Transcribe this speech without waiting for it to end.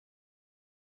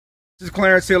This is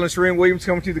Clarence Hill and Charean Williams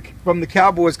coming to you from the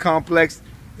Cowboys complex.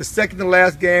 The second to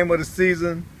last game of the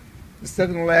season, the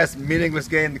second to last meaningless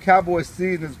game. The Cowboys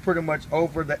season is pretty much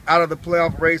over. They're out of the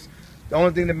playoff race. The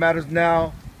only thing that matters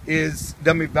now is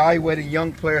them evaluating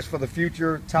young players for the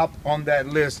future. Top on that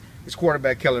list is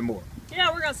quarterback Kellen Moore.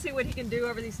 Yeah, we're going to see what he can do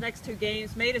over these next two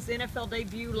games. Made his NFL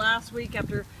debut last week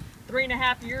after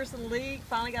 3.5 years in the league.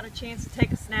 Finally got a chance to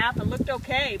take a snap and looked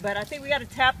okay. But I think we got to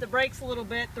tap the brakes a little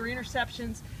bit. 3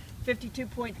 interceptions,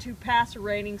 52.2 passer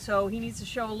rating, so he needs to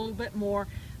show a little bit more.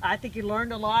 I think he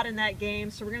learned a lot in that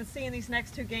game, so we're going to see in these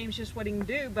next two games just what he can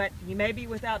do, but he may be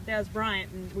without Dez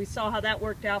Bryant, and we saw how that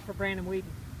worked out for Brandon Weeden.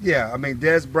 Yeah, I mean,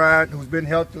 Dez Bryant, who's been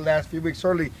healthy the last few weeks,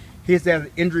 certainly he's had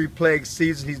an injury-plagued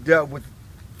season. He's dealt with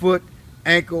foot,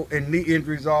 ankle, and knee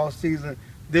injuries all season.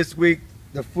 This week,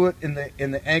 the foot and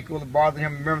the ankle are bothering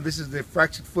him. Remember, this is the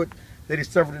fractured foot that he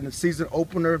suffered in the season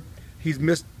opener. He's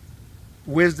missed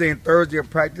Wednesday and Thursday of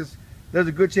practice. There's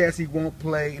a good chance he won't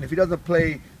play, and if he doesn't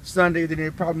play Sunday, then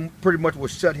it probably pretty much will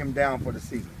shut him down for the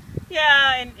season.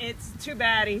 Yeah, and it's too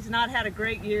bad. He's not had a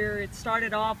great year. It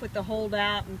started off with the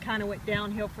holdout and kind of went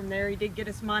downhill from there. He did get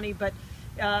his money, but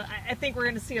I think we're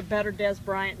going to see a better Dez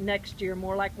Bryant next year,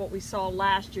 more like what we saw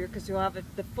last year, because he'll have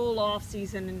the full off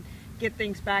season and get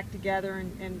things back together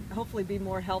and hopefully be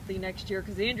more healthy next year,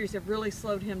 because the injuries have really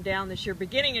slowed him down this year,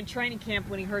 beginning in training camp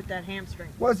when he hurt that hamstring.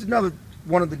 Well, it's another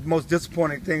one of the most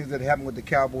disappointing things that happened with the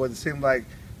Cowboys. It seemed like,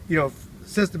 you know,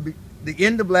 since the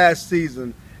end of last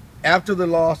season, after the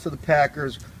loss to the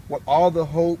Packers, with all the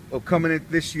hope of coming in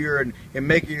this year and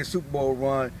making a Super Bowl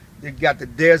run, they got the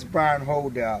Dez Bryant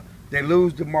holdout. They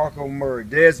lose DeMarco Murray.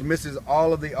 Dez misses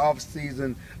all of the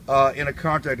offseason in a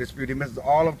contract dispute. He misses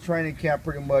all of training camp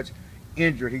pretty much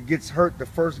injured. He gets hurt the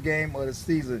first game of the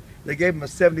season. They gave him a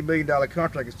 $70 million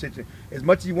contract extension. As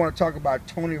much as you want to talk about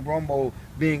Tony Romo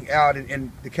being out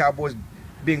and the Cowboys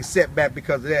being set back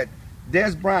because of that,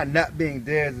 Dez Bryant not being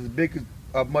Dez is big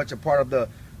as much a part of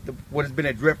what has been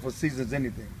a dreadful season as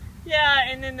anything. Yeah,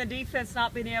 and then the defense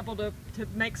not being able to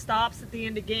make stops at the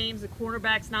end of games, the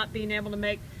quarterbacks not being able to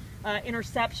make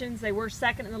interceptions. They were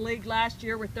second in the league last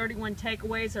year with 31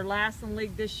 takeaways. They're last in the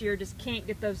league this year, just can't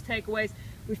get those takeaways.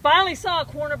 We finally saw a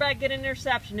cornerback get an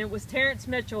interception. It was Terrence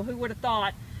Mitchell, who would have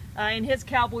thought, in his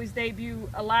Cowboys debut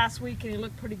last week, and he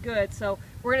looked pretty good. So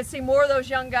we're going to see more of those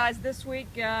young guys this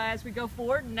week as we go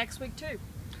forward, and next week too.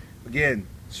 Again,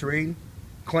 Charean,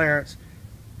 Clarence,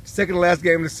 second to last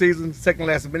game of the season, second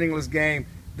to last meaningless game.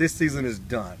 This season is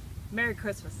done. Merry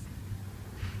Christmas.